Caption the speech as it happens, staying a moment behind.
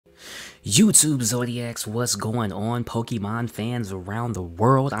YouTube Zodiacs, what's going on, Pokemon fans around the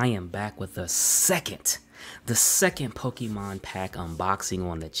world? I am back with the second Pokemon pack unboxing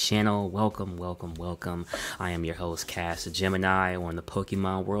on the channel. Welcome, welcome, welcome. I am your host, Cash the Gemini, or in the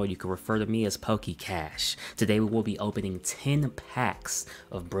Pokemon world, you can refer to me as PokeKash. Today we will be opening 10 packs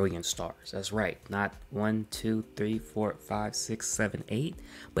of Brilliant Stars. That's right, not 1, 2, 3, 4, 5, 6, 7, 8,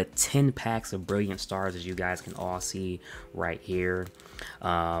 but 10 packs of Brilliant Stars, as you guys can all see right here.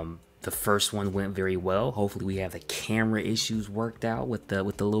 The first one went very well. Hopefully we have the camera issues worked out with a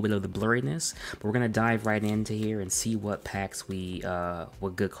little bit of the blurriness. But we're gonna dive right into here and see what packs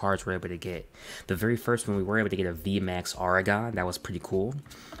what good cards we're able to get. The very first one, we were able to get a VMAX Aragon. That was pretty cool.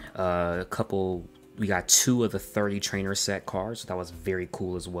 We got 2 of the 30 trainer set cards. So that was very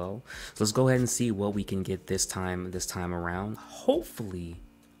cool as well. So let's go ahead and see what we can get this time around. Hopefully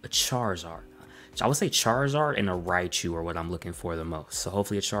a Charizard. I would say Charizard and a Raichu are what I'm looking for the most. So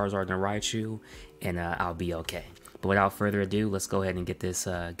hopefully a Charizard and a Raichu, and I'll be okay. But without further ado, let's go ahead and get this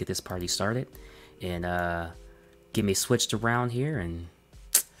party started, and get me switched around here. And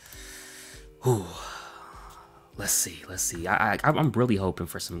whew, let's see. I'm really hoping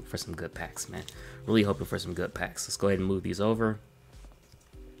for some good packs, man. Really hoping for some good packs. Let's go ahead and move these over.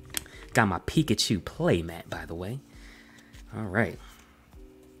 Got my Pikachu playmat, by the way. All right.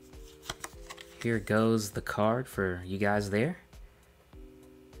 Here goes the card for you guys there.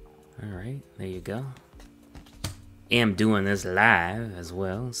 All right, there you go. Am doing this live as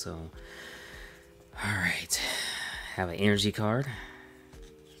well, so. All right, have an energy card.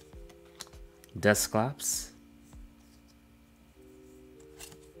 Dusclops.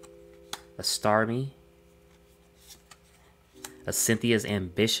 A Starmie. A Cynthia's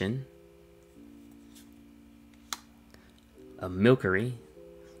Ambition. A Milcery.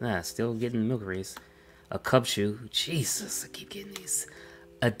 Still getting Milceries. A Cubchoo. Jesus, I keep getting these.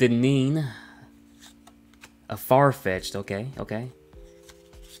 A Deneen. A Farfetch'd. Okay.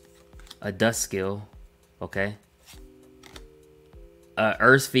 A Duskull. Okay. A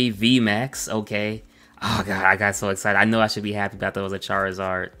Urshifu VMAX. Okay. Oh, God, I got so excited. I know I should be happy about those. A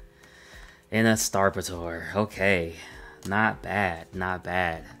Charizard. And a Starpator. Okay. Not bad. Not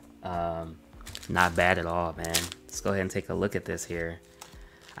bad at all, man. Let's go ahead and take a look at this here.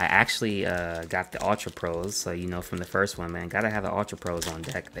 I actually got the Ultra Pros, so you know from the first one, man. Gotta have the Ultra Pros on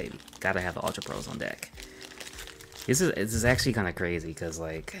deck, baby. Gotta have the Ultra Pros on deck. This is actually kind of crazy, because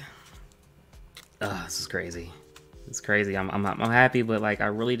like, this is crazy. It's crazy. I'm happy, but like I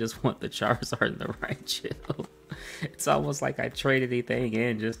really just want the Charizard and the Raichu. It's almost like I traded anything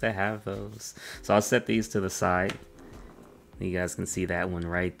in just to have those. So I'll set these to the side. You guys can see that one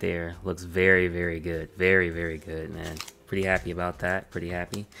right there. Looks very, very good. Very, very good, man. Pretty happy about that. Pretty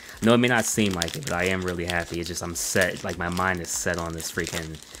happy. No, it may not seem like it, but I am really happy. It's just I'm set. Like my mind is set on this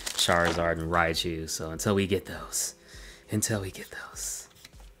freaking Charizard and Raichu. So until we get those,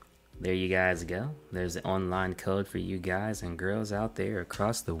 there you guys go. There's the online code for you guys and girls out there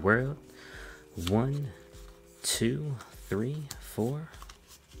across the world. 1, 2, 3, 4.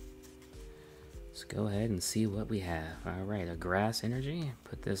 Let's go ahead and see what we have. All right, a Grass Energy.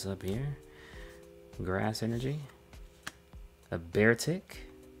 Put this up here. Grass Energy. A Beartic.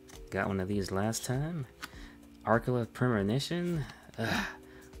 Got one of these last time. Arcula Premonition.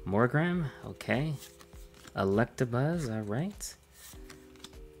 Morgram. Okay. Electabuzz. Alright.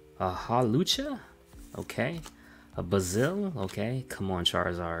 A Hawlucha. Okay. A Bazil. Okay. Come on,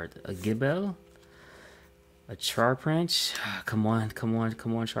 Charizard. A Gible. A Charpranch. Come on,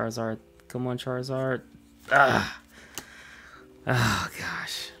 Charizard. Come on, Charizard. Oh,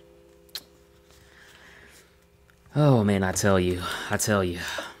 gosh. Oh, man, I tell you. We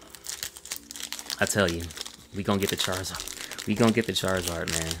gonna get the Charizard. We gonna get the Charizard,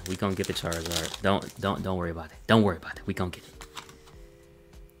 man. We gonna get the Charizard. Don't worry about it. Don't worry about it. We gonna get it.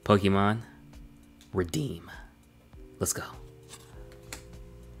 Pokemon, redeem. Let's go.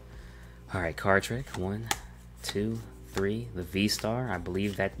 All right, card trick. 1, 2, 3. The V-Star. I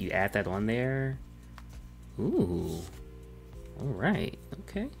believe that you add that on there. Ooh. All right.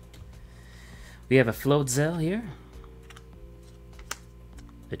 Okay. We have a Floatzel here.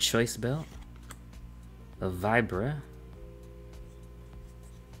 A Choice Belt. A Vibra.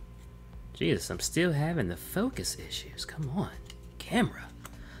 Jesus, I'm still having the focus issues. Come on. Camera.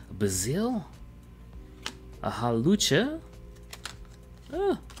 A Bazil. A Hawlucha.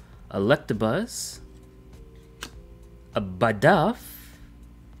 Oh. Electabuzz. A Bidoof.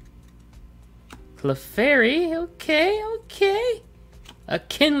 Clefairy. Okay. A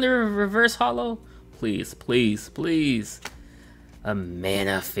Kindler Reverse Hollow. Please. A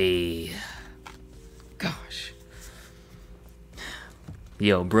Manaphy. Gosh.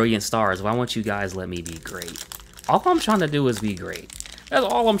 Yo, brilliant stars, why won't you guys let me be great? All I'm trying to do is be great. That's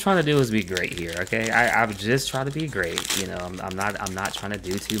all I'm trying to do is be great here, okay? I'm just trying to be great. You know, I'm not trying to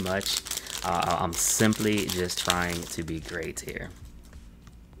do too much. I'm simply just trying to be great here.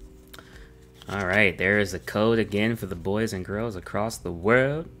 All right, there is a code again for the boys and girls across the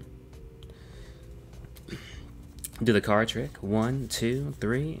world. Do the card trick. 1, 2,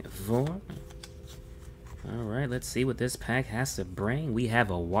 3, 4. All right, let's see what this pack has to bring. We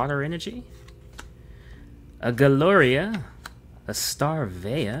have a water energy, a Galoria, a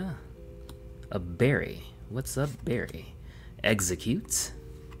Starvea, a Berry. What's up, Berry? Execute,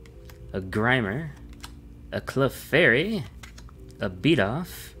 a Grimer, a Clefairy, a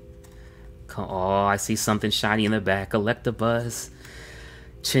Beat-Off. Oh, I see something shiny in the back. Electabuzz,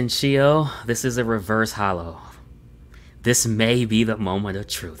 Chinchillo. This is a reverse holo. This may be the moment of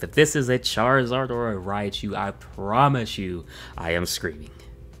truth. If this is a Charizard or a Raichu, I promise you, I am screaming.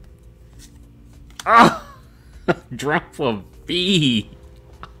 Ah! Drop of V.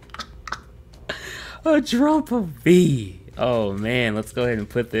 A drop of V. Oh man, let's go ahead and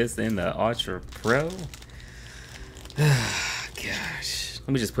put this in the Ultra Pro. Gosh, let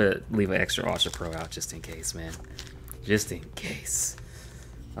me just leave an extra Ultra Pro out just in case, man. Just in case.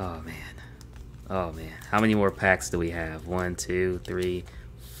 Oh man. Oh man. How many more packs do we have? 1, 2, 3,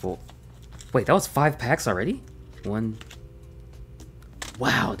 4. Wait, that was 5 packs already? 1.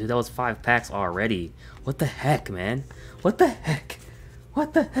 Wow, dude, that was 5 packs already. What the heck, man? What the heck?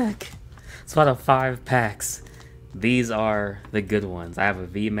 What the heck? It's about 5 packs. These are the good ones. I have a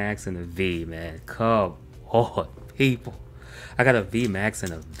VMAX and a V, man. Come on, people. I got a VMAX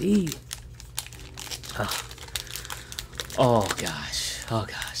and a V. Oh gosh. Oh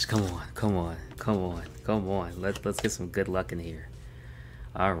gosh. Come on. Come on. Come on. Come on. Let's get some good luck in here.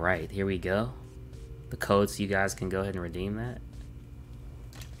 All right, here we go. The codes, you guys can go ahead and redeem that.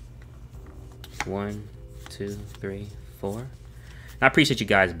 1, 2, 3, 4. I appreciate you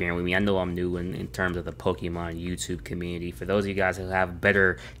guys bearing with me. I know I'm new in terms of the Pokemon YouTube community. For those of you guys who have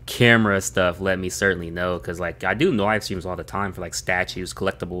better camera stuff, let me certainly know. Because like I do live streams all the time for like statues,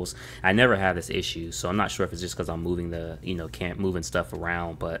 collectibles. I never have this issue. So I'm not sure if it's just because I'm moving the, moving stuff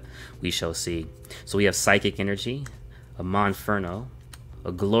around. But we shall see. So we have Psychic Energy, a Monferno,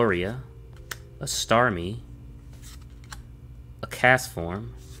 a Gloria, a Starmie, a Castform,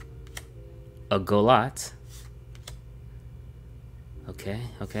 a Golott. Okay,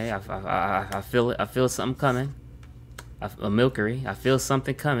 I feel it. I feel something coming. A Milcery. I feel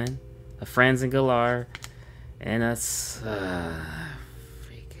something coming. A Franz and Galar, and a freak.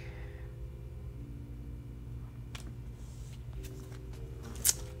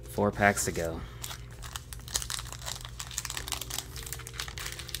 4 packs to go.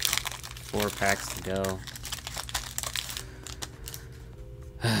 4 packs to go.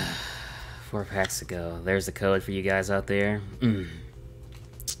 4 packs to go. There's the code for you guys out there.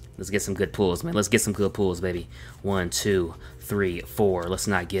 Let's get some good pulls, man. Let's get some good pulls, baby. 1, 2, 3, 4. Let's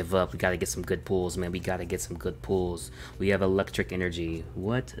not give up. We gotta get some good pulls, man. We gotta get some good pulls. We have Electric Energy.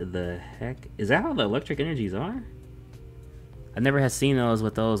 What the heck? Is that how the Electric Energies are? I never had seen those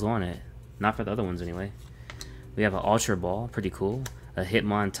with those on it. Not for the other ones, anyway. We have an Ultra Ball. Pretty cool. A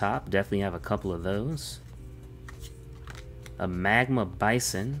Hitmontop. Definitely have a couple of those. A Magma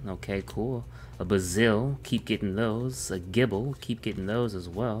Bison. Okay, cool. A Bazil, keep getting those. A Gibble, keep getting those as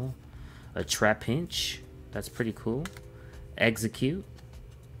well. A Trapinch, that's pretty cool. Execute.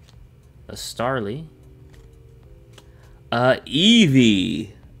 A Starly. A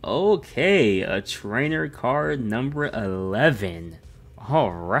Eevee. Okay, a trainer card number 11.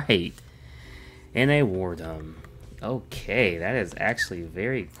 Alright. And a Wardum. Okay, that is actually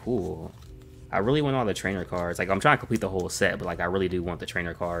very cool. I really want all the trainer cards. Like, I'm trying to complete the whole set, but like I really do want the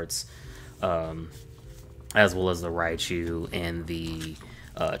trainer cards. As well as the Raichu and the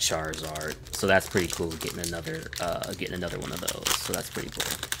Charizard. So that's pretty cool, getting another one of those. So that's pretty cool.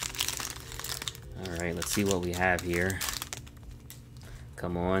 Alright, let's see what we have here.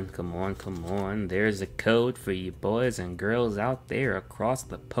 Come on, come on, come on. There's a code for you boys and girls out there across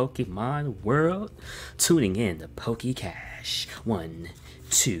the Pokemon world. Tuning in to PokeKash. 1,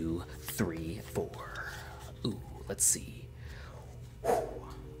 2, 3, 4. Ooh, let's see.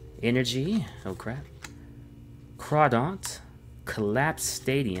 Energy. Oh crap. Crawdont. Collapse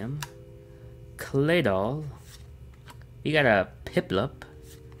Stadium. Claydol. You got a Piplup.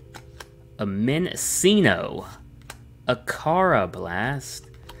 A Minccino. A Carablast.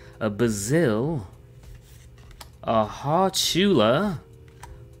 A Bazil. A Hachula.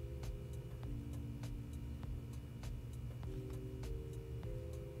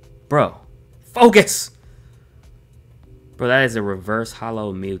 Bro. Focus! Bro, that is a reverse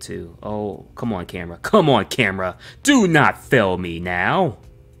hollow Mewtwo. Oh, come on, camera. Come on, camera. Do not fail me now.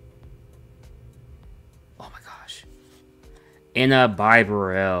 Oh my gosh. And a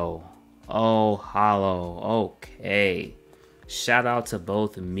Bibarel. Oh, hollow. Okay. Shout out to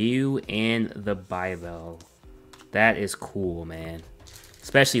both Mew and the Bibarel. That is cool, man.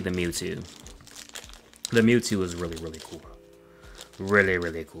 Especially the Mewtwo. The Mewtwo is really, really cool. Really,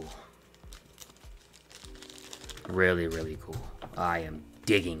 really cool. Really, really cool. I am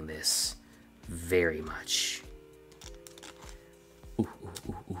digging this very much. Ooh, ooh,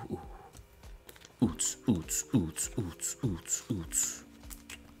 ooh, ooh, ooh. Oots, oots, oots, oots, oots, oots.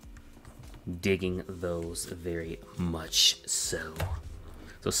 Digging those very much so.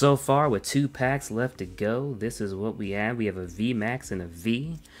 So far, with 2 packs left to go, this is what we have. We have a VMAX and a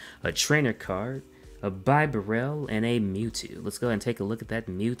V, a trainer card, a Bibarel, and a Mewtwo. Let's go ahead and take a look at that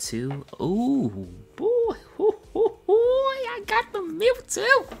Mewtwo. Ooh, boy. I got the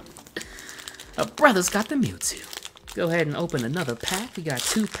Mewtwo. A brother's got the Mewtwo. Go ahead and open another pack. We got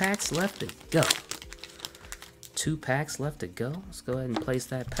 2 packs left to go. 2 packs left to go. Let's go ahead and place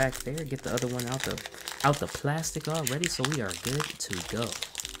that pack there. Get the other one out the plastic already, so we are good to go.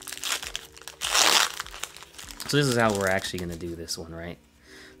 So this is how we're actually gonna do this one, right?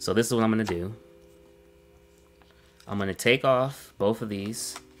 So this is what I'm gonna do. I'm gonna take off both of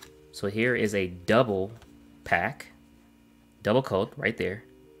these. So here is a double pack. Double code right there.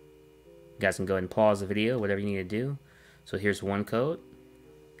 You guys can go ahead and pause the video, whatever you need to do. So here's one code.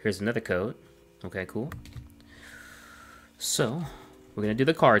 Here's another code. Okay, cool. So we're gonna do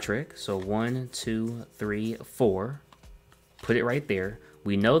the card trick. So 1, 2, 3, 4. Put it right there.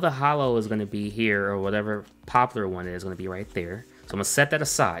 We know the hollow is gonna be here, or whatever popular one is gonna be right there. So I'm gonna set that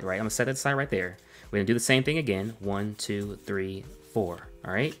aside, right? I'm gonna set that aside right there. We're gonna do the same thing again. 1, 2, 3, 4.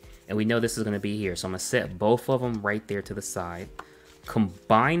 All right. And we know this is going to be here. So I'm going to set both of them right there to the side.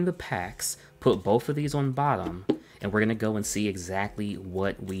 Combine the packs. Put both of these on bottom. And we're going to go and see exactly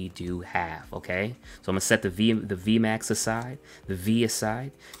what we do have. Okay? So I'm going to set the VMAX aside. The V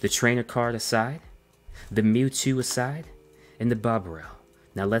aside. The trainer card aside. The Mewtwo aside. And the Bibarel.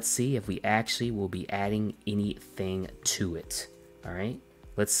 Now let's see if we actually will be adding anything to it. All right?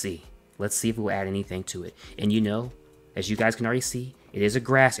 Let's see. Let's see if we'll add anything to it. And you know, as you guys can already see, it is a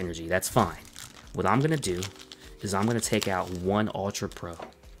grass energy. That's fine. What I'm going to do is I'm going to take out one Ultra Pro.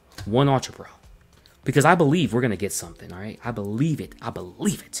 One Ultra Pro. Because I believe we're going to get something, all right? I believe it. I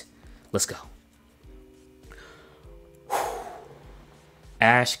believe it. Let's go.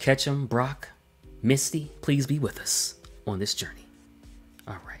 Ash, Ketchum, Brock, Misty, please be with us on this journey.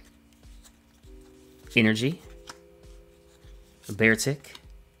 All right. Energy. A Beartic.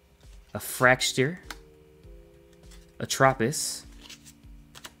 A Fraxture. A Tropius.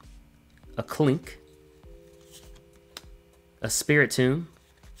 A Clink, a Spiritomb,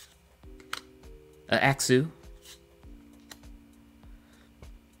 a Axu,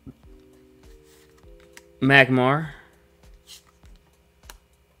 Magmar,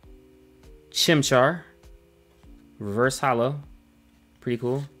 Chimchar, Reverse Hollow, pretty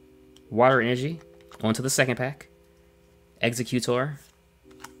cool, Water Energy, on to the second pack, Executor,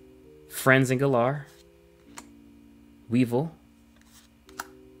 Friends and Galar, Weevil,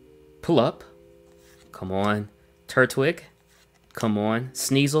 Pull Up, come on, Turtwig, come on,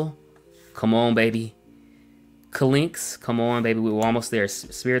 Sneasel, come on, baby, Kalinx, come on, baby, we were almost there,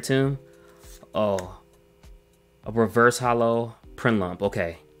 Spiritomb, oh, a Reverse Hollow, Prinlup,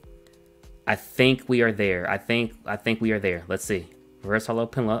 okay, I think we are there, I think we are there, let's see, Reverse Hollow,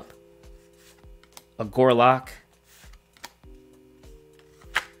 Prinlup, a Gorlock,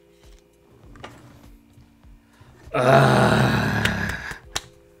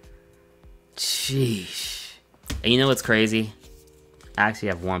 sheesh. And you know what's crazy? I actually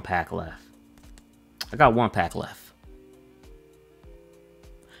have 1 pack left. I got 1 pack left.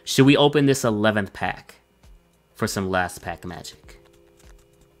 Should we open this 11th pack for some last pack magic?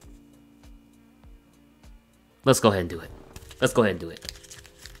 Let's go ahead and do it. Let's go ahead and do it.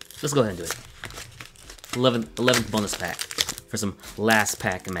 Let's go ahead and do it. 11th bonus pack for some last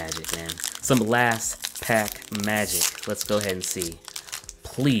pack magic, man. Some last pack magic. Let's go ahead and see.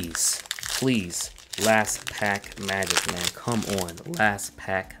 Please, please, last pack magic, man. Come on, last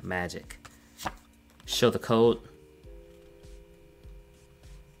pack magic. Show the code.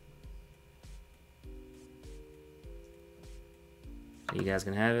 You guys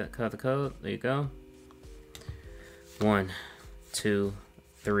can have it. Cut the code. There you go. 1, 2,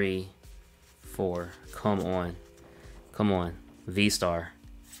 3, 4. Come on. Come on. V-Star.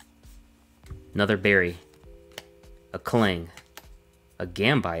 Another Berry. A Kling. A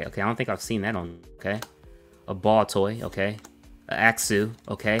Gambite. Okay, I don't think I've seen that on. Okay. a Ball Toy, okay, a Axu,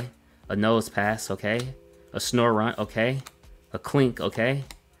 okay, a Nose Pass, okay, a Snorunt, okay, a Clink, okay,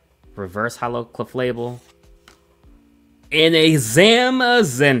 Reverse Hollow Clefable, and a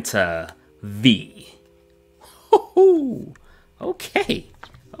Zamazenta V. Okay,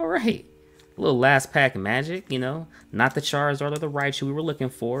 all right. A little last pack magic, you know, not the Charizard or the Raichu we were looking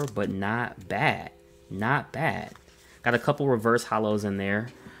for, but not bad, not bad. Got a couple reverse hollows in there.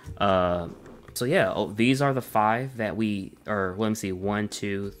 So yeah, these are the 5 that we, or let me see, 1,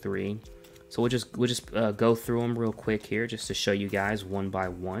 2, 3. So we'll just go through them real quick here, just to show you guys one by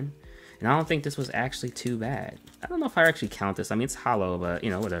one. And I don't think this was actually too bad. I don't know if I actually count this. I mean, it's hollow, but you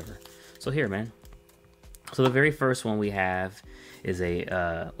know, whatever. So here, man. So the very first one we have is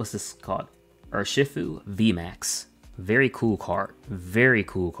a what's this called? Urshifu VMAX. Very cool card. Very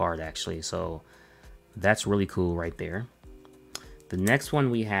cool card, actually. So that's really cool right there. The next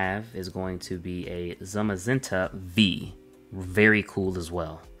one we have is going to be a Zamazenta V. Very cool as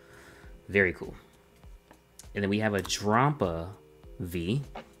well. Very cool. And then we have a Drampa V.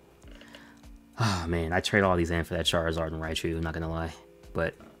 Oh man, I trade all these in for that Charizard and Raichu, not gonna lie.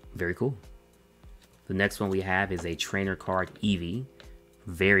 But very cool. The next one we have is a trainer card Eevee.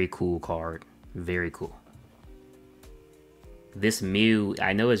 Very cool card. Very cool. This Mew,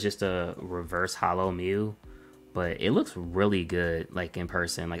 I know it's just a reverse hollow Mew, but it looks really good, like in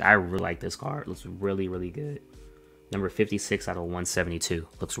person. Like I really like this card. It looks really, really good. Number 56 out of 172.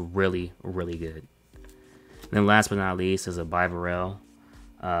 Looks really, really good. And then last but not least is a Bibarel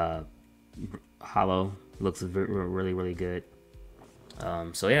hollow. Looks really, really good.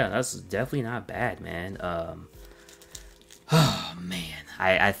 So yeah, that's definitely not bad, man. Oh man,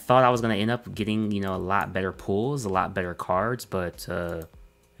 I thought I was gonna end up getting, you know, a lot better pulls, a lot better cards, but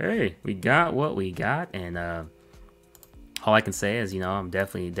hey, we got what we got, and all I can say is, you know, I'm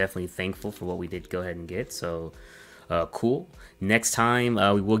definitely thankful for what we did go ahead and get. So cool. Next time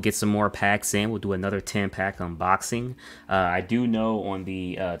we will get some more packs in. We'll do another 10-pack unboxing. I do know on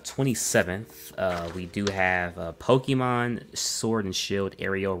the 27th we do have Pokemon Sword and Shield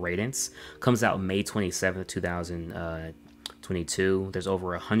Aerial Radiance. Comes out May 27th, 2022. There's over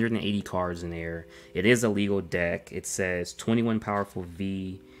 180 cards in there. It is a legal deck. It says 21 powerful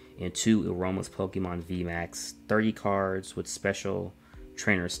V and 2 Aromas Pokemon VMAX. 30 cards with special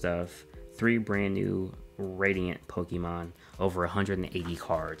trainer stuff. 3 brand new Radiant Pokemon, over 180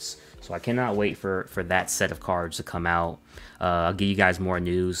 cards. So I cannot wait for that set of cards to come out. I'll give you guys more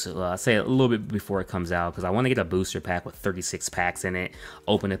news. I'll say a little bit before it comes out, because I want to get a booster pack with 36 packs in it,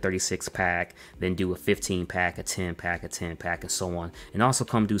 open a 36 pack, then do a 15 pack, a 10 pack, a 10 pack, and so on, and also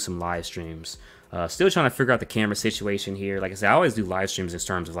come do some live streams. Still trying to figure out the camera situation here. Like I said, I always do live streams in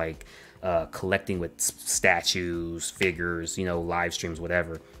terms of like collecting with statues, figures, you know, live streams,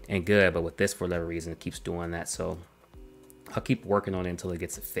 whatever, and good. But with this, for whatever reason, it keeps doing that. So I'll keep working on it until it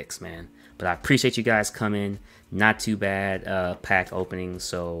gets it fixed, man. But I appreciate you guys coming. Not too bad pack opening.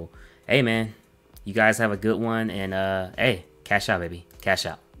 So hey, man, you guys have a good one, and hey, cash out, baby, cash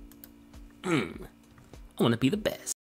out. I want to be the best.